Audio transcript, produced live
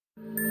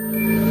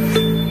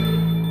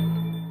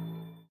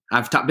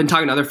been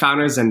talking to other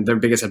founders, and their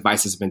biggest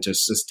advice has been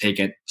just take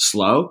it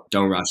slow.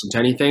 Don't rush into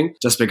anything,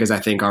 just because I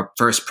think our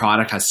first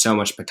product has so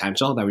much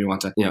potential that we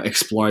want to,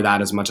 explore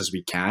that as much as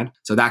we can.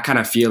 So that kind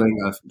of feeling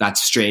of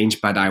that's strange,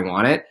 but I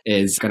want it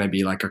is going to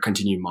be like a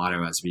continued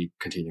motto as we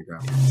continue to grow.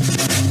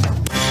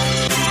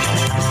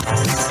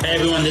 Hey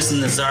everyone, this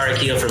is Nazar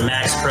Akil from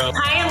Max Pro.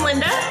 Hi, I'm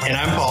Linda. And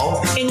I'm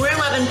Paul. And we're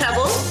 11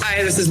 Pebbles.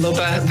 Hi, this is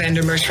Lopa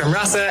Vandermersch from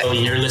Rasa. Oh,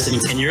 you're listening.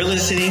 And you're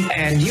listening.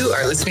 And you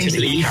are listening to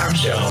the E-Com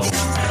Show.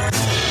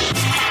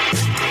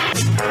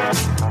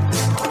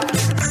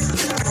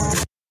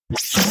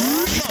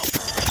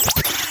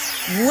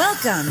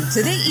 Welcome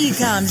to the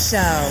E-Com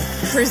Show,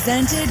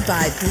 presented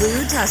by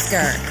Blue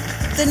Tusker,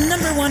 the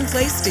 #1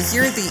 place to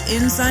hear the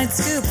inside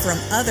scoop from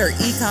other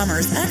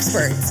e-commerce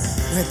experts,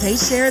 where they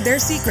share their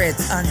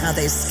secrets on how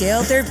they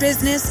scaled their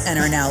business and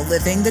are now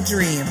living the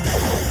dream.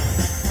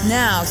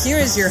 Now, here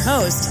is your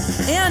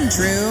host,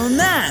 Andrew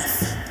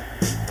Maff.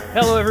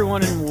 Hello,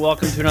 everyone, and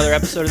welcome to another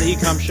episode of the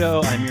E-Com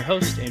Show. I'm your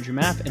host, Andrew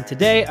Maff, and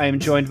today I am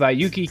joined by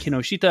Yuki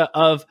Kinoshita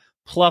of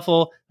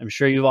Plufl. I'm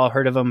sure you've all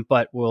heard of him,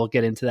 but we'll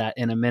get into that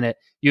in a minute.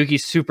 Yuki,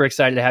 super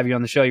excited to have you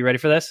on the show. You ready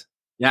for this?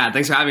 Yeah,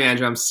 thanks for having me,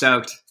 Andrew. I'm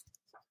stoked.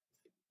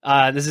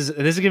 This is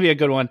going to be a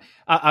good one.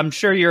 I'm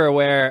sure you're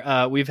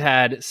aware we've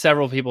had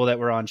several people that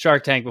were on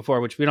Shark Tank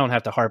before, which we don't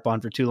have to harp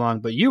on for too long,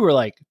 but you were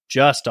like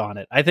just on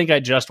it. I think I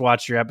just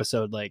watched your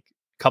episode like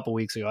a couple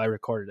weeks ago. I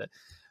recorded it.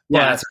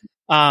 Yeah.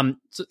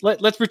 So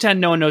let's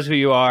pretend no one knows who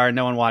you are.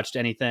 No one watched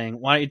anything.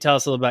 Why don't you tell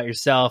us a little about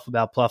yourself,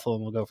 about Plufl,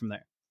 and we'll go from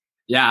there.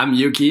 Yeah, I'm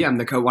Yuki. I'm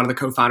one of the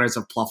co-founders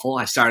of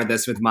Plufl. I started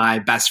this with my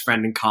best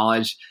friend in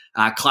college.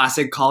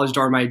 Classic college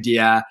dorm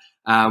idea.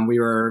 We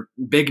were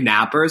big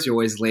nappers. We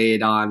always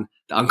laid on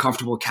the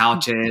uncomfortable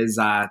couches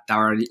that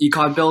were in the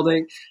econ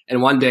building.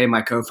 And one day,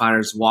 my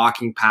co-founder's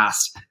walking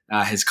past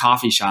his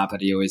coffee shop that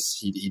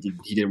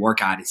he did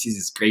work at. He sees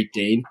this Great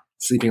Dane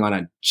sleeping on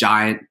a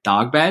giant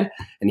dog bed,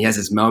 and he has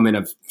this moment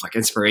of like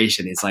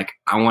inspiration. He's like,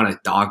 I want a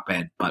dog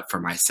bed, but for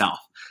myself.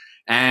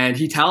 And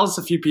he tells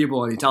a few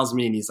people, and he tells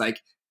me, and he's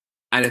like,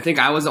 and I think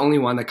I was the only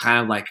one that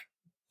kind of like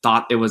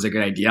thought it was a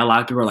good idea. A lot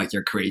of people were like,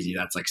 you're crazy.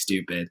 That's like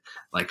stupid.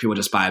 Like people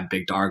just buy a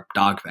big dog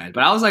bed.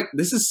 But I was like,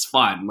 this is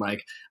fun.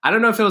 Like, I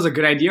don't know if it was a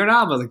good idea or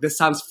not, but like, this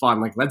sounds fun.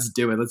 Like, let's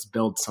do it. Let's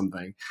build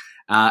something.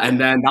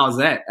 And then that was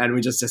it. And we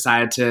just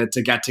decided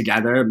to get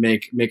together,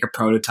 make a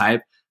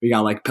prototype. We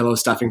got like pillow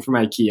stuffing from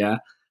IKEA,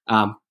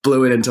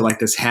 blew it into like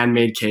this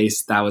handmade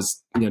case that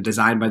was,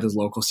 designed by this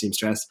local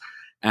seamstress.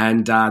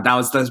 And that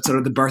was sort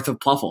of the birth of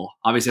Plufl.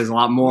 Obviously, there's a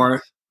lot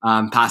more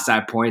past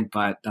that point,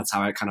 but that's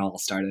how it kind of all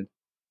started.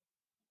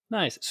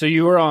 Nice. So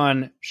you were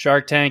on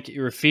Shark Tank,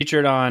 you were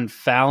featured on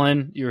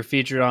Fallon, you were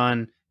featured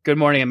on Good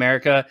Morning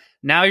America.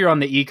 Now you're on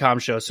the E-Com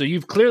Show. So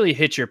you've clearly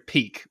hit your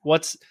peak.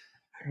 What's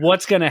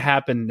going to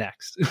happen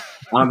next? I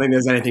don't think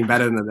there's anything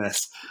better than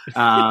this.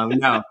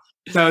 No.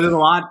 So there's a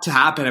lot to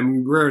happen. I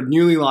mean, we're a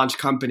newly launched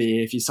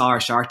company. If you saw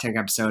our Shark Tank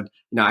episode,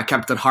 I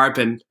kept on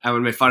harping. I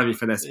would make fun of me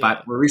for this,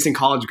 but we're recent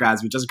college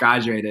grads. We just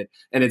graduated,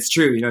 and it's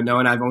true. Noah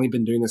and I've only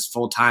been doing this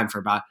full time for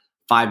about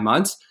 5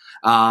 months,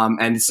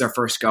 and this is our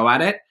first go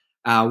at it.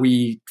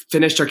 We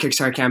finished our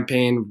Kickstarter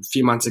campaign a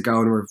few months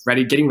ago, and we're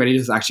getting ready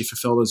to actually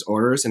fulfill those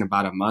orders in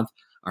about a month.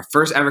 Our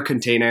first ever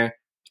container,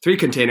 3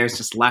 containers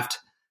just left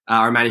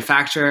our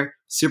manufacturer.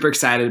 Super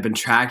excited. Been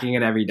tracking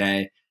it every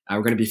day.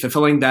 We're going to be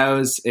fulfilling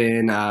those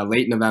in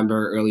late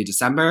November, early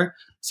December.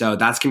 So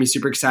that's going to be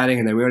super exciting.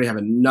 And then we already have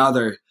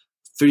another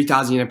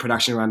 3,000 unit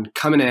production run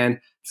coming in.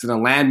 It's going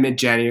to land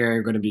mid-January.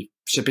 We're going to be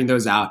shipping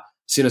those out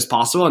as soon as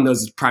possible. And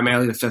those is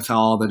primarily to fulfill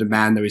all the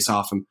demand that we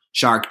saw from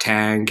Shark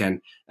Tank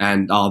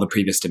and all the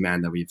previous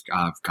demand that we've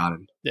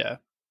gotten. Yeah.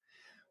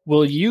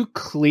 Will you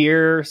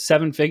clear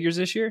 7 figures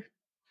this year?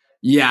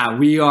 Yeah,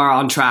 we are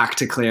on track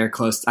to clear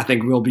close. I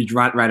think we'll be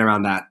right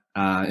around that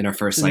in our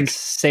first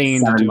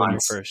insane to do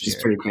months, in your first year.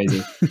 It's pretty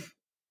crazy.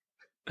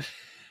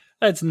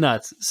 That's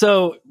nuts.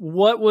 So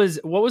what was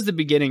the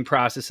beginning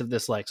process of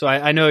this like? So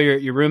I know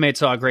your roommate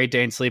saw a Great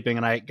Dane sleeping,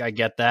 and I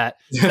get that.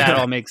 That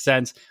all makes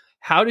sense.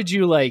 How did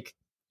you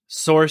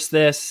source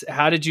this?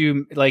 How did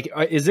you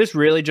is this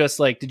really just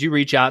did you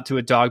reach out to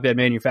a dog bed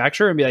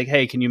manufacturer and be like,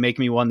 hey, can you make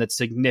me one that's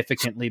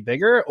significantly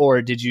bigger?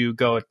 Or did you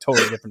go a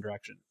totally different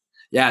direction?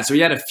 Yeah, so we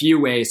had a few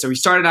ways. So we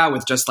started out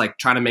with just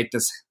trying to make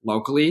this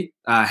locally,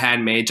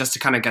 handmade, just to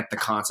kind of get the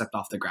concept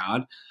off the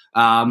ground.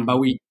 But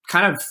we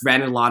kind of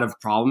ran into a lot of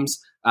problems.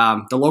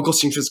 The local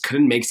seamstress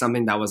couldn't make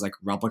something that was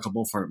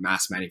replicable for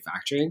mass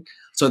manufacturing.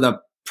 So the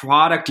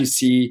product you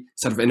see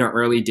sort of in our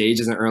early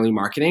stages and early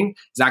marketing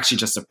is actually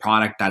just a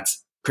product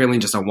that's purely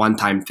just a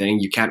one-time thing.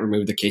 You can't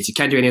remove the case. You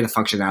can't do any of the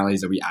functionalities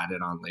that we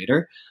added on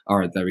later,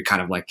 or that we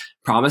kind of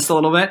promised a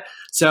little bit.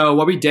 So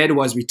what we did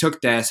was we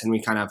took this and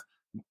we kind of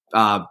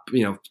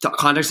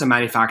contacted some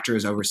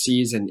manufacturers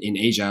overseas in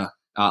Asia,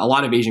 a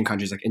lot of Asian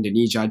countries like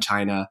Indonesia,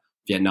 China,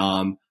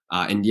 Vietnam,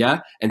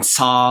 India, and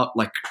saw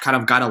kind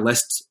of got a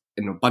list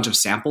and a bunch of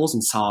samples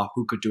and saw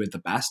who could do it the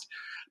best.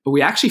 But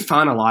we actually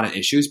found a lot of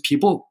issues.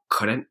 People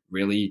couldn't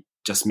really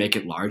just make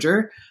it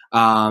larger.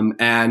 And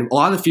a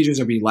lot of the features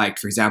that we liked,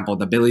 for example,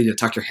 the ability to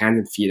tuck your hand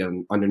and feet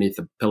underneath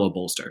the pillow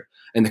bolster,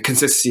 and the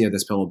consistency of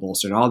this pillow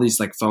bolster, and all these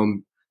like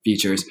foam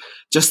features,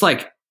 just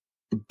like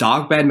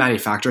dog bed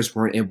manufacturers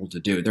weren't able to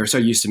do. They're so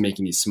used to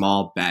making these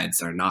small beds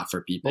that are not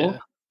for people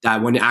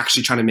that when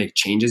actually trying to make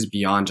changes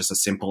beyond just a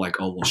simple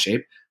like oval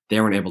shape, they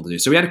weren't able to do.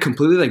 So we had to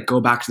completely like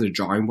go back to the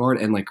drawing board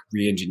and like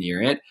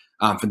re-engineer it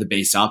from the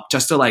base up,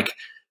 just to like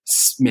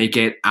make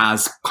it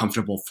as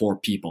comfortable for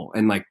people,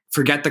 and like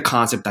forget the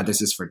concept that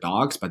this is for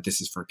dogs, but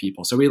this is for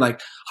people. So we like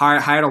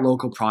hired a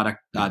local product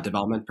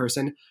development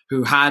person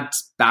who had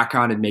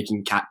background in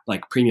making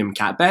premium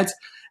cat beds,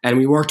 and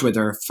we worked with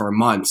her for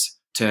months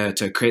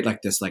to create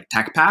like this like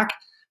tech pack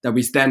that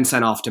we then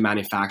sent off to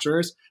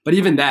manufacturers. But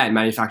even then,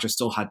 manufacturers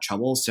still had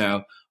trouble,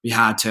 so we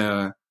had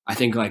to, I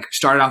think, like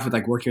started off with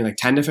like working with like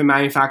 10 different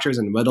manufacturers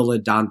and whittled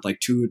it down to like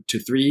 2 to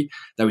 3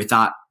 that we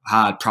thought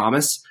had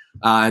promise,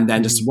 and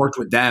then just worked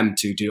with them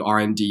to do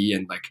R&D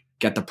and like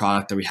get the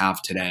product that we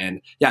have today.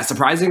 And yeah,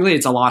 surprisingly,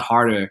 it's a lot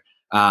harder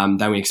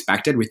than we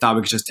expected. We thought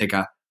we could just take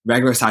a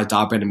regular size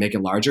dog bed and make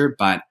it larger,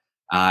 but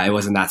it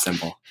wasn't that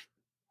simple.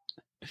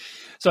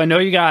 So I know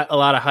you got a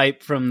lot of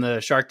hype from the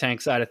Shark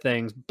Tank side of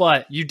things,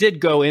 but you did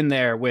go in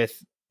there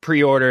with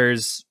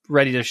pre-orders,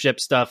 ready to ship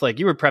stuff. Like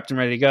you were prepped and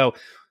ready to go.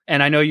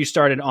 And I know you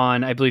started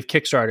on, I believe,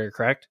 Kickstarter,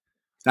 correct?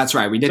 That's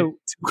right. We did 2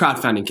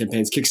 crowdfunding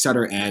campaigns,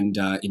 Kickstarter and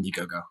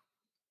Indiegogo.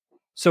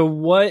 So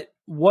what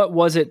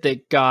was it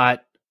that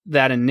got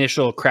that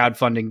initial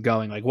crowdfunding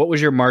going? Like what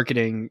was your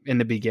marketing in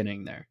the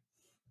beginning there?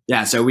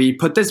 Yeah, so we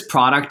put this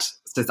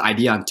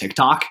idea on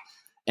TikTok,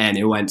 and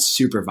it went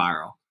super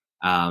viral.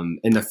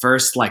 In the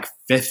first like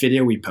 5th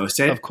video we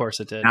posted, of course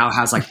it did. Now it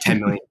has like 10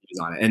 million views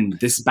on it. And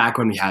this is back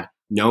when we had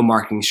no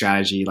marketing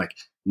strategy, like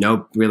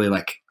no really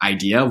like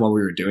idea of what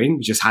we were doing.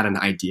 We just had an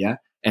idea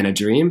and a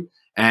dream,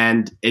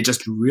 and it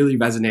just really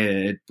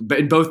resonated. But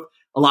in both,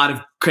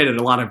 created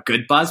a lot of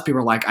good buzz.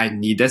 People were like, I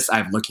need this.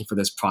 I'm looking for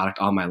this product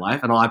all my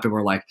life. And a lot of people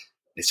were like,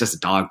 it's just a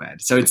dog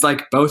bed. So it's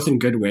like both in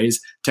good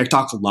ways.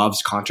 TikTok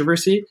loves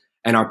controversy,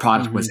 and our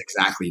product was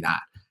exactly that.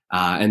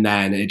 And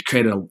then it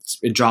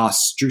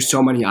drew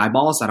so many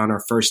eyeballs that on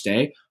our first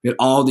day, we had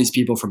all these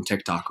people from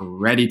TikTok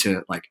ready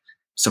to like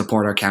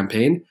support our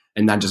campaign,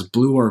 and that just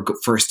blew our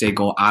first day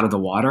goal out of the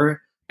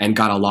water and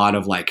got a lot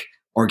of like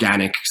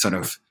organic sort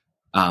of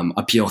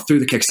appeal through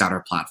the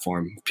Kickstarter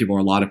platform. A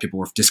lot of people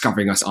were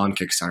discovering us on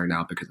Kickstarter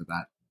now because of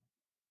that.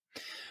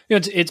 You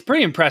know, it's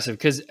pretty impressive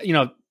because, you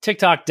know,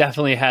 TikTok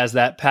definitely has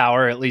that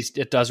power, at least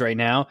it does right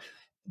now.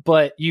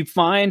 But you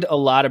find a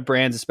lot of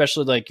brands,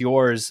 especially like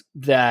yours,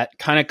 that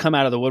kind of come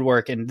out of the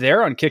woodwork and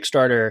they're on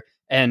Kickstarter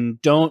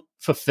and don't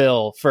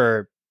fulfill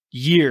for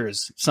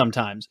years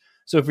sometimes.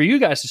 So for you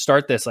guys to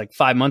start this like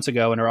 5 months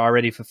ago and are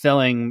already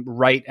fulfilling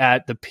right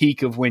at the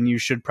peak of when you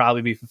should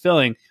probably be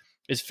fulfilling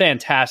is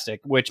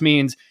fantastic, which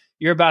means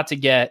you're about to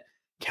get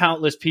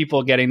countless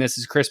people getting this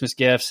as Christmas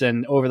gifts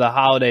and over the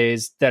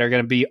holidays that are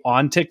going to be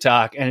on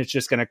TikTok, and it's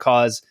just going to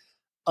cause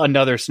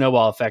another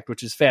snowball effect,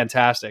 which is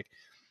fantastic.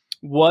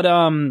 What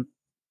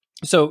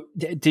so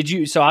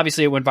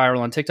obviously it went viral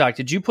on TikTok.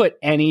 Did you put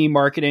any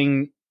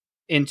marketing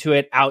into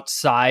it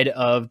outside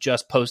of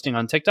just posting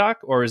on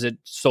TikTok, or is it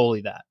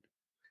solely that?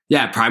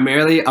 Yeah,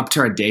 primarily up to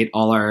our date,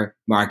 all our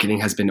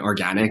marketing has been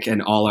organic,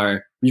 and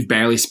we've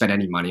barely spent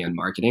any money on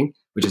marketing,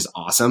 which is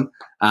awesome.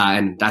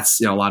 And that's,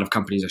 a lot of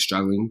companies are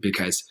struggling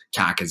because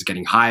CAC is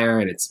getting higher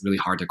and it's really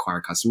hard to acquire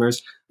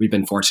customers. We've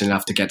been fortunate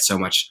enough to get so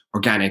much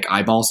organic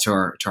eyeballs to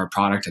our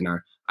product and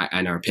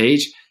our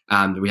page.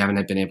 We haven't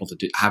had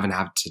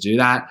to do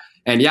that.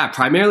 And yeah,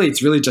 primarily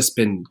it's really just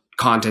been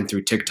content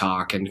through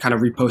TikTok and kind of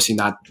reposting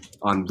that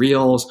on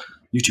Reels,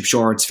 YouTube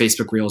Shorts,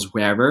 Facebook Reels,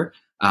 wherever.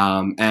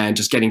 And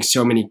just getting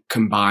so many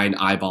combined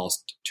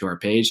eyeballs to our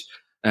page.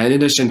 In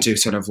addition to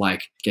sort of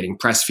like getting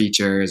press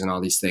features and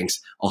all these things,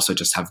 also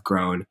just have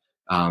grown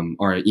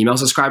our email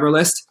subscriber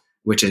list,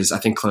 which is, I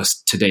think,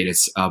 close to date.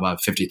 It's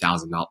about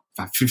 50,000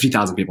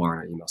 people on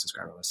our email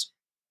subscriber list.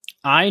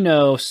 I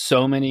know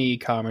so many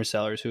e-commerce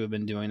sellers who have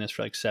been doing this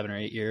for like 7 or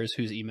 8 years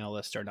whose email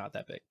lists are not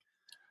that big.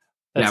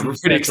 We're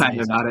pretty excited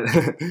about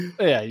it.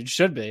 Yeah, you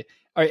should be.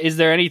 Is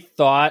there any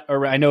thought,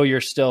 or I know you're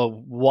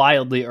still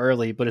wildly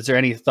early, but is there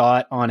any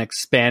thought on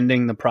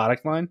expanding the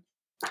product line?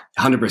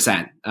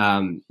 100%.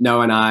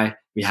 Noah and I,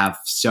 we have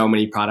so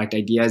many product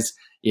ideas.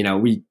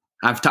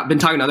 I've been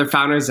talking to other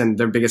founders, and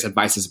their biggest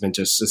advice has been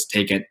just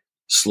take it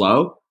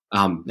slow.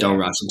 Don't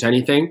rush into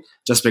anything,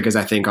 just because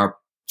I think our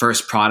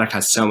first product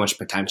has so much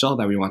potential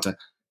that we want to,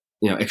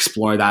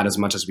 explore that as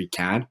much as we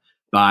can.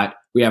 But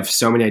we have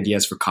so many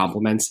ideas for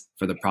complements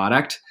for the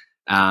product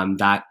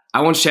that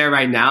I won't share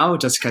right now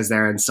just because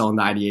they're still in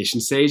the ideation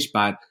stage.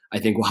 But I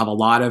think we'll have a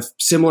lot of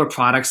similar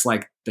products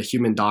like the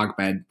human dog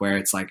bed, where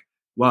it's like,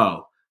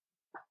 whoa,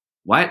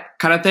 what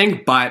kind of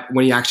thing? But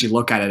when you actually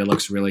look at it, it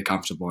looks really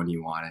comfortable and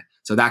you want it.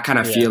 So that kind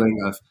of feeling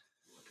of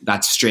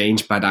that's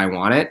strange, but I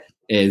want it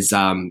is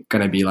going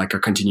to be like a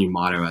continued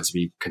motto as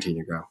we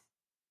continue to grow.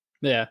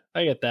 Yeah,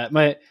 I get that.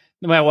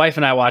 My wife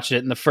and I watched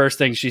it, and the first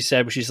thing she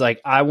said was, she's like,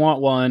 I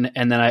want one,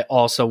 and then I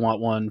also want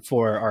one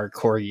for our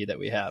corgi that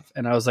we have.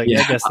 And I was like,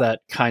 I guess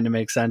that kind of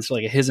makes sense,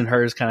 like a his and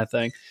hers kind of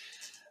thing.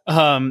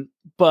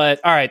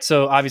 But all right,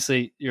 so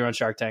obviously you're on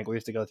Shark Tank. We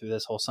have to go through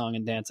this whole song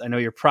and dance. I know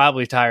you're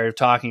probably tired of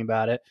talking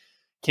about it.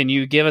 Can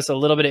you give us a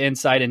little bit of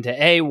insight into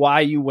A,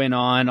 why you went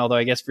on, although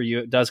I guess for you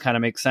it does kind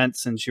of make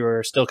sense since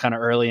you're still kind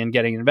of early in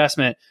getting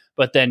investment,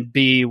 but then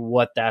B,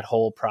 what that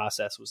whole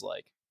process was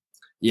like?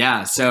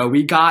 Yeah, so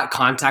we got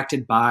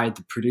contacted by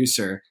the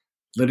producer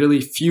literally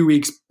a few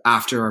weeks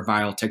after our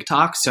viral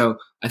TikTok. So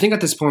I think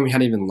at this point we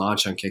hadn't even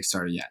launched on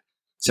Kickstarter yet.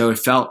 So it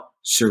felt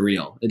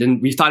surreal.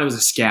 We thought it was a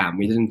scam.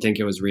 We didn't think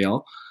it was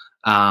real.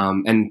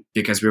 And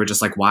because we were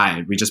just like,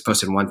 why? We just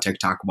posted one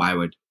TikTok. Why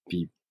would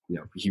he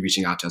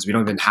reaching out to us? We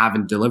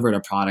haven't delivered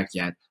a product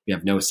yet. We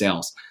have no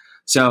sales.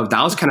 So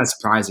that was kind of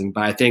surprising.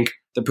 But I think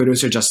the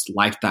producer just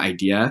liked the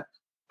idea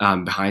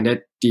behind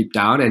it deep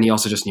down. And he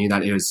also just knew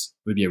that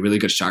would be a really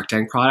good Shark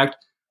Tank product.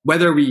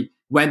 Whether we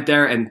went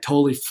there and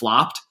totally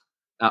flopped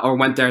or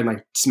went there and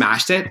like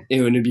smashed it,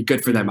 it would be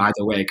good for them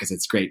either way because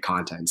it's great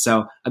content.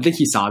 So I think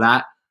he saw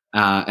that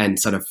and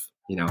sort of,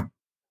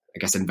 I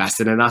guess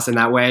invested in us in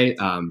that way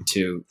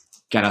to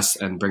get us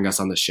and bring us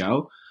on the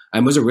show.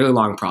 And it was a really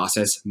long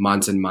process,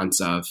 months and months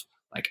of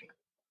like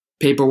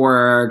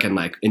paperwork and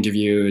like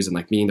interviews and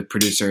like meeting the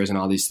producers and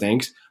all these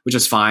things, which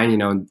was fine.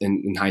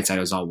 In hindsight,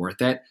 it was all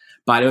worth it.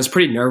 But it was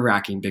pretty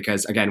nerve-wracking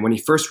because, again, when he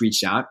first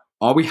reached out,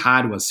 all we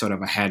had was sort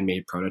of a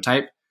handmade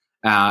prototype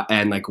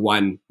and like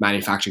one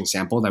manufacturing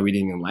sample that we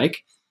didn't even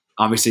like.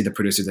 Obviously, the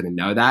producer didn't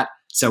know that.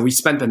 So we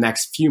spent the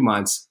next few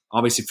months,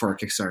 obviously for a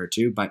Kickstarter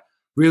too, but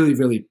really,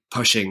 really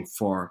pushing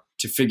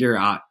to figure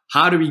out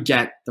how do we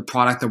get the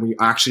product that we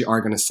actually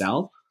are going to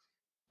sell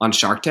on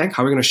Shark Tank?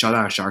 How are we going to show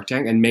that on Shark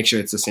Tank and make sure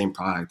it's the same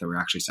product that we're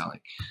actually selling?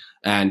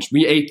 And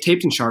we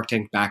taped in Shark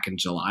Tank back in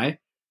July.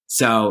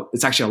 So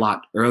it's actually a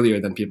lot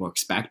earlier than people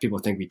expect. People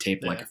think we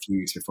tape like a few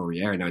weeks before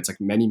we air. No, it's like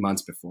many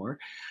months before.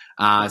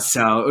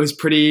 So it was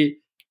pretty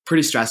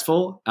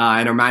stressful.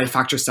 And our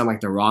manufacturer sent like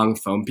the wrong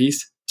foam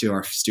piece to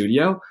our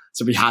studio.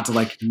 So we had to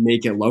like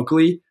make it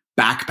locally,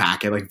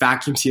 backpack it, like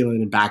vacuum seal it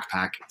in a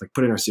backpack, like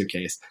put it in our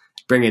suitcase,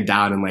 bring it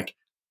down and like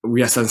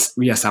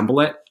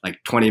reassemble it like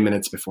 20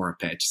 minutes before a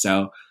pitch.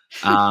 So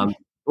it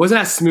wasn't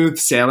as smooth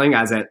sailing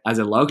as it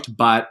looked,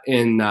 but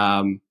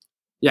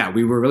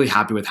we were really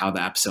happy with how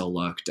the episode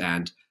looked,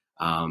 and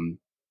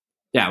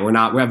we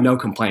have no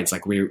complaints.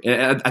 Like at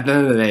the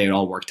end of the day, it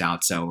all worked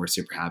out, so we're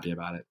super happy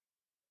about it.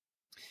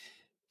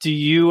 Do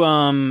you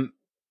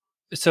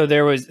so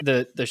there was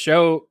the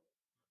show,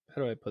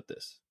 how do I put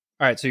this?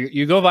 All right, so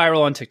you go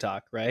viral on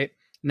TikTok, right?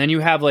 And then you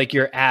have like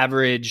your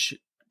average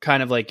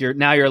kind of like you're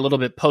a little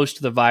bit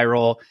post the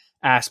viral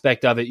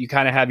aspect of it. You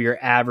kind of have your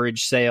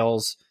average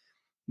sales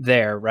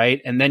there,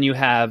 right? And then you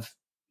have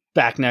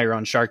now you're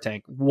on Shark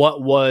Tank.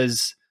 What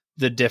was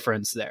the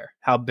difference there?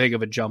 How big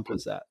of a jump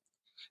was that?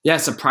 Yeah,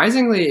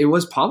 surprisingly, it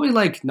was probably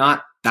like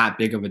not that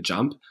big of a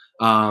jump.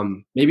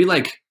 Maybe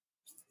like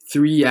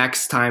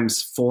 3x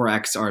times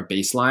 4x our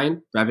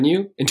baseline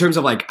revenue in terms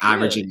of like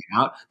averaging it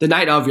out. The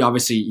night of, we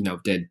obviously,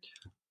 did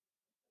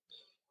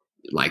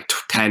like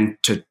 10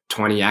 to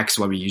 20x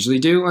what we usually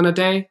do on a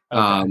day.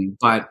 Okay.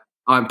 But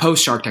on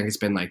post Shark Tank, it's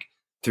been like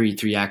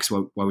 3x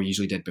what we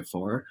usually did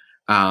before.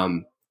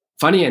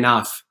 Funny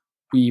enough,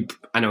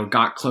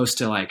 got close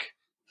to like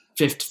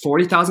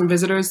 40,000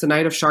 visitors the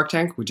night of Shark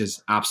Tank, which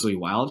is absolutely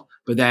wild.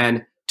 But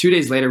then 2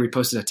 days later, we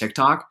posted a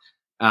TikTok,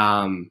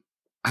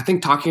 I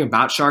think talking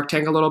about Shark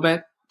Tank a little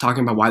bit,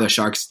 talking about why the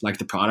sharks like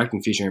the product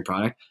and featuring a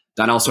product.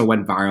 That also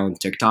went viral on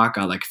TikTok,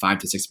 got like 5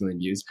 to 6 million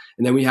views.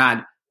 And then we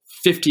had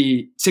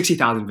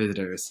 60,000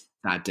 visitors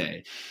that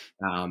day.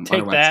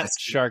 Take that,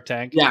 Shark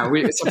Tank. Yeah,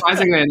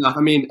 surprisingly enough,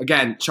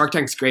 again, Shark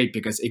Tank's great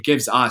because it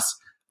gives us,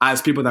 as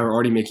people that are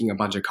already making a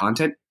bunch of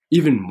content,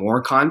 even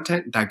more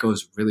content that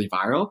goes really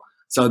viral.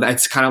 So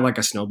that's kind of like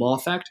a snowball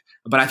effect.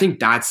 But I think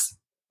that's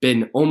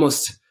been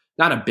almost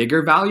not a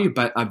bigger value,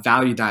 but a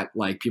value that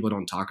like people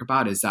don't talk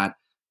about is that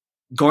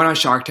going on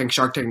Shark Tank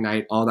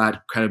night, all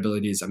that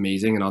credibility is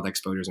amazing and all the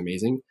exposure is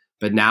amazing.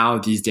 But now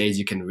these days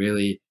you can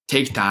really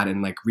take that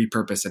and like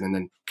repurpose it and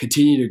then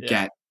continue to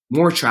get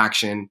more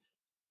traction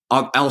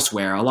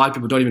elsewhere. A lot of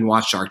people don't even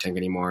watch Shark Tank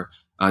anymore,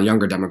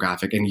 younger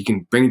demographic, and you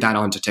can bring that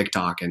onto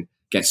TikTok and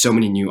get so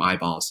many new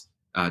eyeballs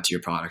to your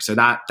product. So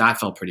that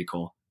felt pretty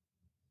cool.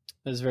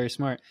 That's very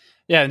smart.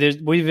 Yeah,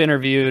 we've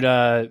interviewed,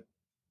 I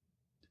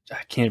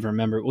can't even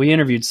remember. We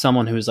interviewed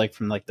someone who was like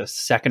from like the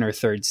second or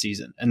third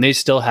season, and they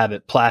still have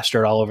it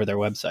plastered all over their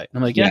website. And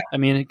I'm like,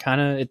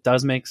 it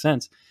does make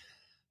sense.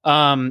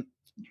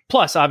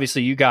 Plus,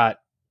 obviously, you got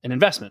an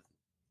investment,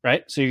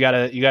 right? So you got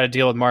to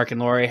deal with Mark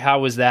and Lori. How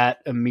was that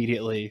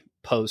immediately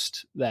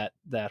post that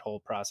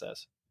whole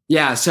process?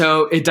 Yeah,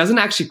 so it doesn't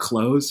actually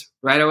close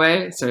right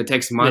away. So it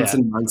takes months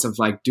and months of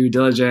like due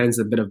diligence,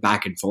 a bit of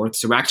back and forth.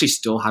 So we actually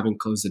still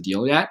haven't closed the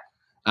deal yet.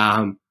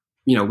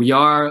 We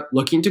are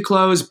looking to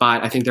close,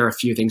 but I think there are a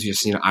few things we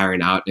just need to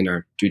iron out in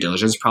our due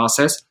diligence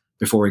process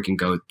before we can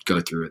go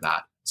through with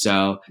that.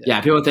 So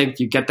people think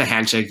you get the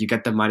handshake, you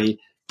get the money,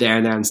 there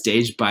and there on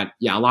stage. But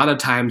yeah, a lot of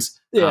times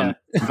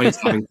companies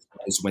having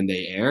close when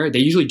they air. They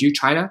usually do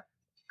try to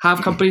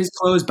have companies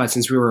close, but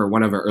since we were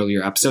one of our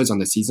earlier episodes on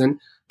the season,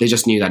 they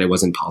just knew that it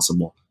wasn't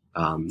possible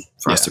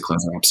for us to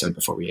close our episode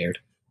before we aired.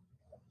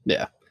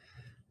 Yeah,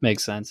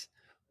 makes sense.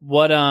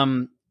 What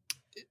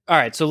all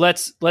right, so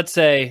let's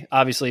say,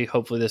 obviously,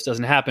 hopefully this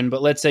doesn't happen,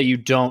 but let's say you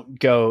don't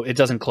go, it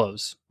doesn't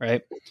close,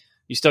 right?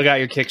 You still got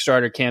your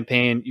Kickstarter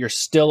campaign. You're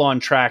still on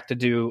track to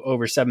do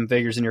over 7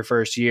 figures in your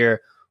first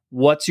year.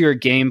 What's your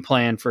game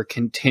plan for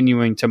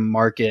continuing to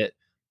market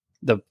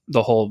the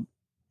whole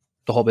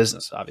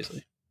business,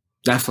 obviously?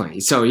 Definitely.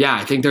 So yeah,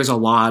 I think there's a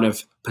lot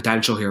of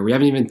potential here. We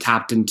haven't even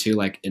tapped into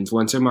like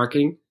influencer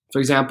marketing, for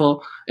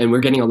example, and we're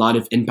getting a lot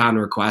of inbound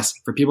requests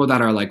for people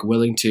that are like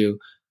willing to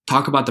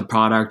talk about the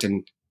product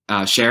and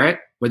share it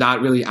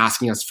without really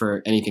asking us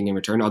for anything in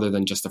return other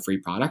than just a free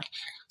product.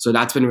 So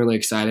that's been really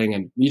exciting,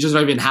 and we just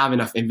don't even have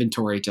enough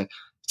inventory to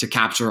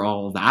capture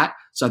all of that.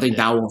 So I think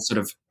that will sort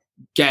of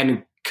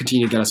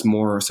continue to get us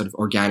more sort of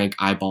organic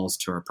eyeballs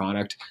to our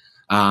product.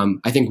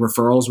 I think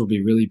referrals will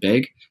be really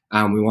big.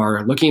 We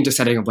are looking into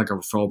setting up like a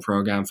referral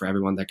program for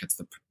everyone that gets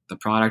the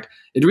product.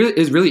 It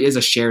really is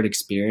a shared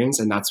experience,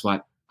 and that's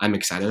what I'm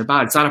excited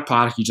about. It's not a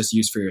product you just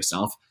use for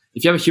yourself.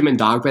 If you have a human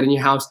dog bed in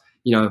your house,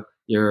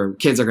 your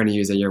kids are going to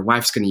use it, your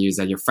wife's going to use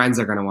it, your friends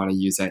are going to want to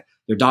use it,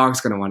 your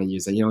dog's going to want to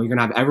use it. You're going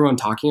to have everyone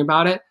talking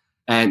about it,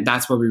 and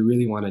that's what we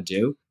really want to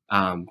do.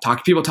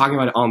 People talking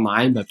about it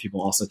online, but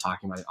people also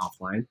talking about it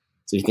offline.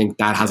 So you think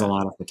that has a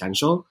lot of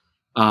potential.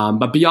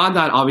 But beyond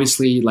that,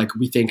 obviously, like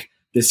we think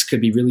this could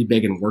be really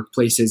big in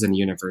workplaces and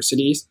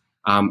universities.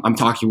 I'm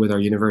talking with our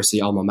university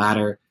alma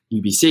mater,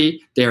 UBC.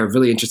 They are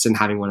really interested in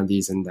having one of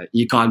these in the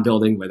econ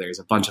building where there's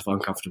a bunch of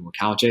uncomfortable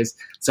couches.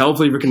 So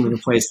hopefully we can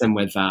replace them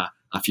with a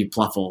few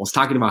Plufls.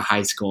 Talking about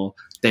high school,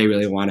 they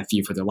really want a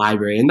few for their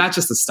library. And that's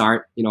just the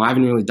start. I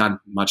haven't really done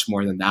much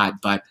more than that,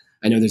 but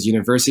I know there's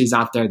universities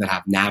out there that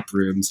have nap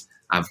rooms,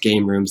 have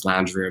game rooms,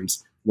 lounge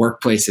rooms,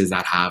 workplaces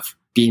that have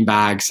bean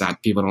bags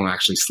that people don't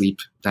actually sleep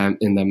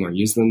in them or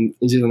use them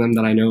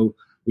that I know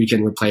we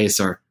can replace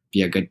or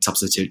be a good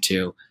substitute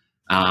to.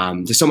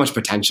 There's so much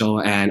potential,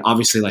 and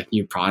obviously like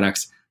new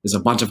products, there's a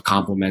bunch of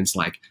complements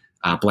like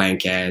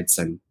blankets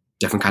and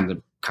different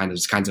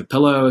kinds of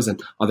pillows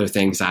and other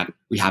things that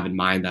we have in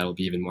mind that will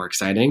be even more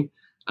exciting.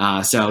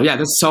 So yeah,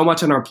 there's so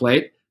much on our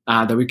plate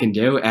that we can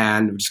do,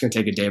 and we're just going to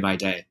take it day by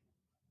day.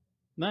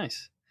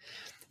 Nice.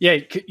 Yeah,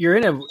 you're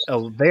in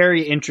a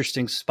very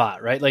interesting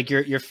spot, right? Like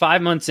you're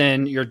 5 months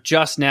in, you're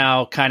just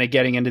now kind of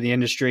getting into the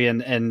industry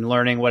and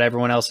learning what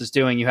everyone else is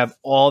doing. You have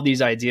all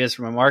these ideas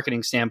from a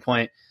marketing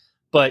standpoint,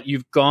 but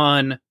you've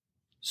gone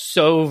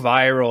so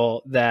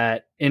viral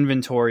that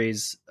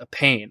inventory's a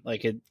pain.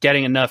 Like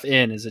getting enough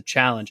in is a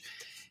challenge.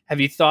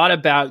 Have you thought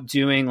about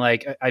doing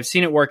like, I've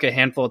seen it work a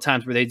handful of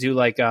times where they do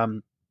like,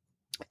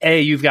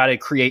 you've got to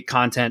create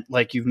content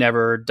like you've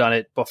never done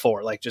it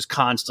before, like just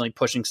constantly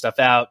pushing stuff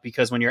out,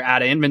 because when you're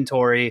out of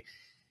inventory,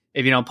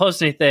 if you don't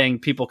post anything,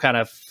 people kind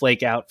of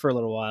flake out for a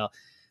little while.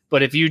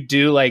 But if you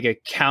do like a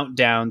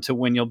countdown to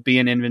when you'll be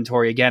in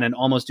inventory again and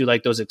almost do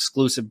like those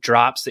exclusive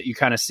drops that you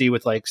kind of see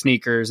with like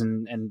sneakers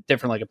and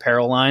different like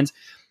apparel lines,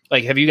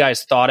 like have you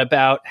guys thought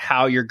about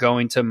how you're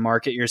going to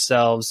market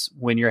yourselves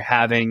when you're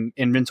having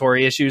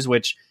inventory issues,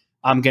 which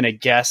I'm going to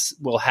guess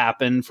will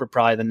happen for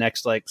probably the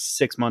next like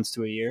 6 months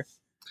to a year?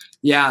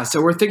 Yeah,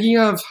 so we're thinking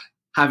of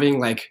having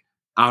like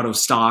out of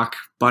stock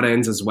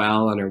buttons as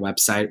well on our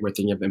website. We're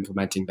thinking of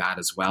implementing that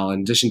as well,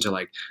 in addition to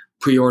like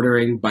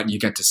pre-ordering, but you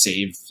get to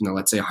save,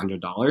 let's say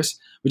 $100,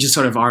 which is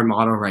sort of our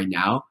model right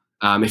now.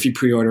 If you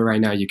pre-order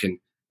right now, you can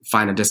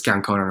find a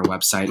discount code on our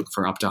website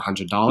for up to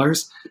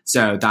 $100.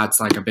 So that's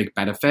like a big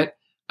benefit.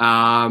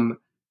 Haven't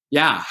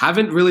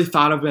really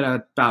thought of it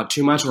about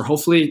too much. We're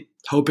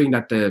hoping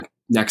that the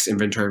next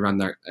inventory run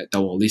that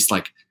will at least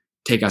like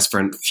take us for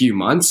a few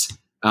months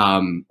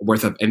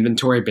worth of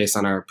inventory based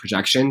on our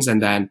projections.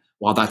 And then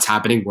while that's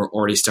happening, we're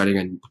already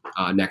starting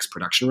a next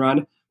production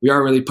run. We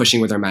are really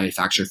pushing with our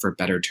manufacturer for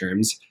better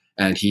terms.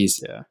 And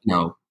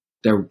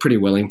they're pretty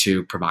willing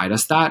to provide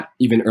us that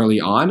even early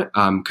on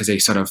because they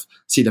sort of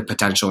see the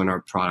potential in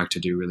our product to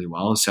do really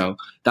well. So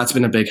that's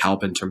been a big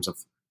help in terms of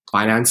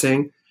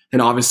financing.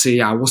 And obviously,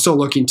 we're still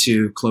looking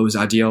to close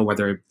a deal,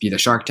 whether it be the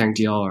Shark Tank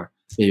deal or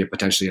maybe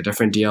potentially a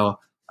different deal,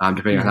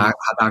 depending on how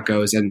that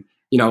goes. And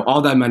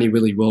all that money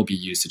really will be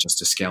used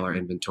to scale our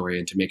inventory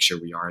and to make sure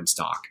we are in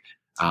stock.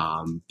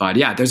 But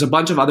yeah, there's a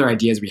bunch of other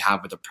ideas we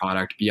have with the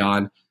product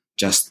beyond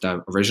just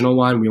the original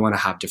one. We want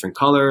to have different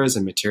colors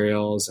and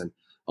materials and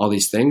all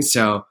these things.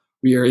 So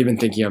we are even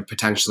thinking of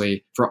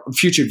potentially for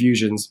future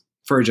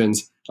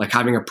versions, like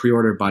having a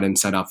pre-order button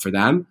set up for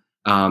them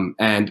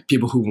and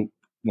people who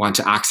want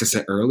to access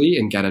it early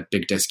and get a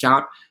big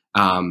discount.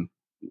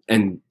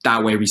 And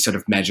that way we sort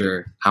of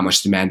measure how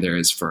much demand there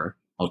is for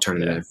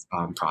alternative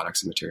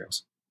products and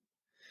materials.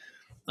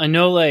 I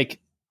know like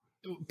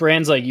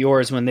brands like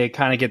yours, when they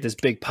kind of get this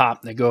big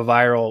pop and they go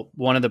viral,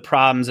 one of the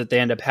problems that they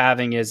end up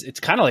having is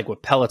it's kind of like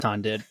what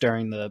Peloton did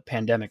during the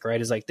pandemic,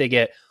 right? Is like they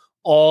get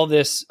all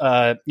this,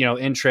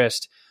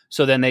 interest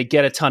So then they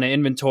get a ton of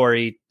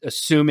inventory,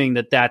 assuming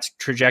that that's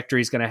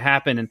trajectory is going to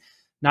happen. And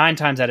 9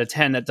 times out of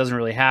 10, that doesn't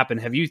really happen.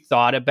 Have you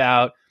thought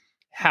about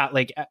how,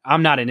 like,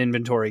 I'm not an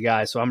inventory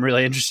guy, so I'm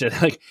really interested.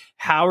 Like,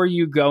 how are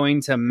you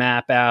going to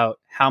map out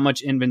how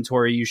much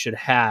inventory you should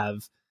have,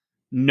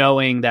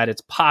 knowing that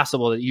it's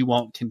possible that you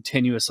won't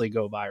continuously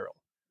go viral?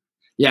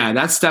 Yeah,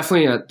 that's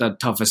definitely the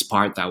toughest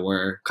part that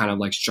we're kind of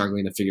like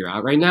struggling to figure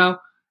out right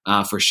now,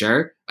 for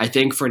sure. I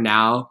think for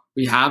now,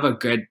 we have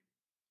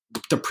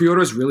the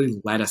pre-orders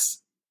really let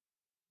us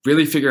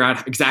really figure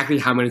out exactly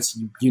how many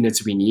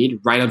units we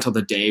need right until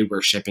the day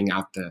we're shipping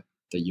out the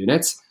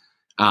units.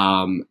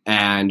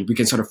 And we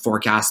can sort of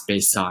forecast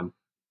based on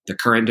the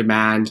current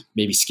demand,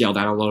 maybe scale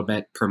down a little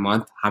bit per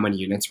month, how many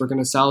units we're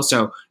going to sell.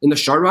 So in the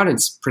short run,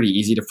 it's pretty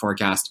easy to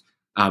forecast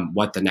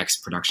what the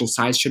next production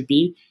size should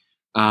be.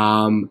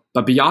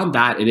 But beyond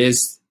that, it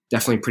is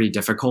definitely pretty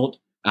difficult.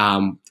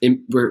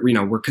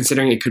 We're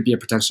considering it could be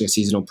potentially a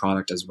seasonal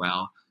product as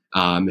well.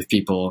 If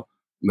people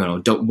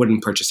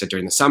wouldn't purchase it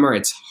during the summer,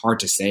 it's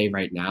hard to say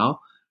right now.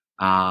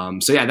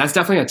 So yeah, that's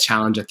definitely a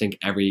challenge. I think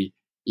every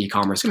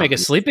e-commerce company make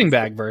a sleeping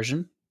bag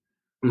version.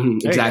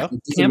 Exactly.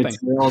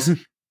 Materials.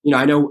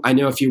 I know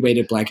a few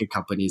weighted blanket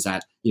companies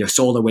that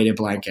sold a weighted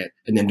blanket,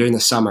 and then during the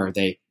summer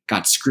they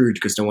got screwed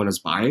because no one was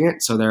buying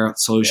it. So their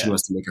solution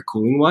was to make a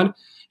cooling one.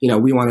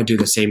 We want to do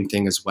the same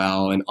thing as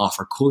well and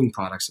offer cooling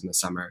products in the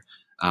summer.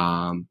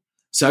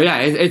 So yeah,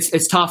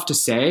 it's tough to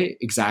say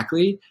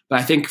exactly, but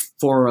I think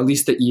for at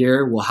least the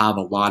year, we'll have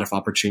a lot of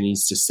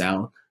opportunities to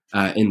sell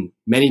in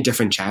many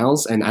different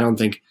channels. And I don't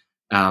think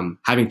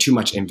having too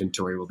much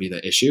inventory will be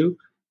the issue,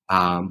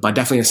 but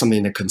definitely it's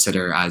something to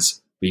consider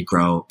as we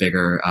grow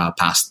bigger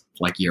past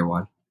like year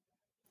one.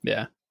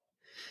 Yeah.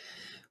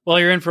 Well,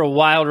 you're in for a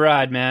wild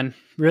ride, man.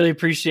 Really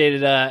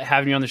appreciated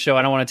having you on the show.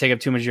 I don't want to take up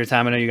too much of your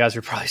time. I know you guys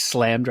are probably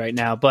slammed right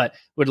now, but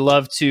would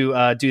love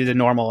to do the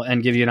normal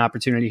and give you an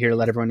opportunity here to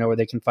let everyone know where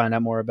they can find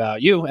out more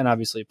about you and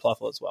obviously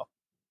Plufl as well.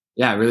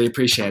 Yeah, I really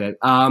appreciate it.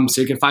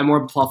 So you can find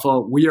more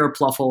Plufl,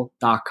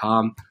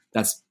 weareplufl.com.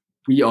 That's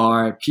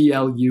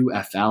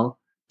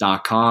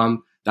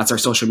weareplufl.com. That's our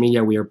social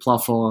media. We are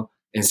Plufl,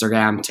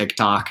 Instagram,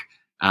 TikTok.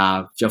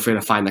 Feel free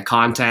to find the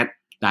content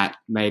that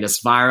made us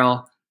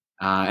viral.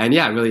 And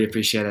yeah, I really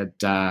appreciated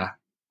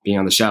being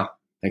on the show.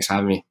 Thanks for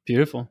having me.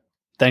 Beautiful.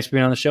 Thanks for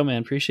being on the show,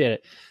 man. Appreciate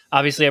it.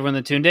 Obviously, everyone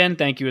that tuned in,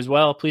 thank you as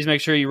well. Please make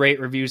sure you rate,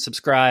 review,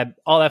 subscribe,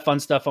 all that fun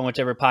stuff on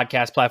whichever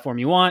podcast platform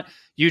you want,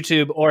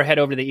 YouTube, or head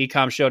over to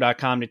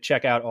ecomshow.com to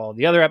check out all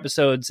the other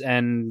episodes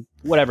and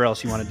whatever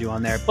else you want to do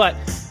on there. But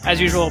as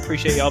usual,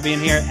 appreciate you all being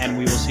here, and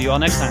we will see you all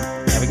next time.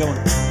 Have a good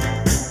one.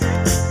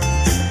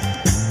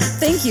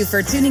 Thank you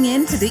for tuning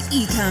in to the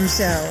Ecom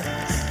Show.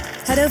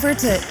 Head over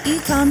to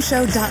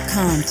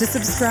ecomshow.com to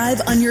subscribe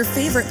on your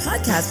favorite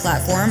podcast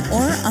platform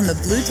or on the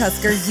Blue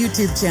Tusker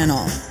YouTube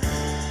channel.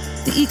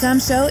 The Ecom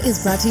Show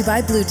is brought to you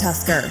by Blue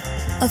Tusker,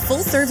 a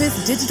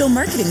full-service digital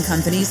marketing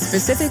company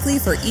specifically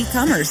for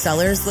e-commerce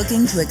sellers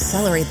looking to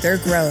accelerate their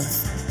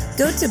growth.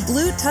 Go to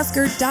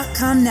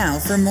bluetusker.com now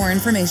for more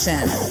information.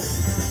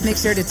 Make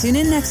sure to tune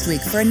in next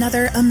week for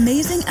another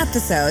amazing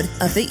episode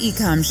of the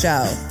Ecom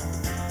Show.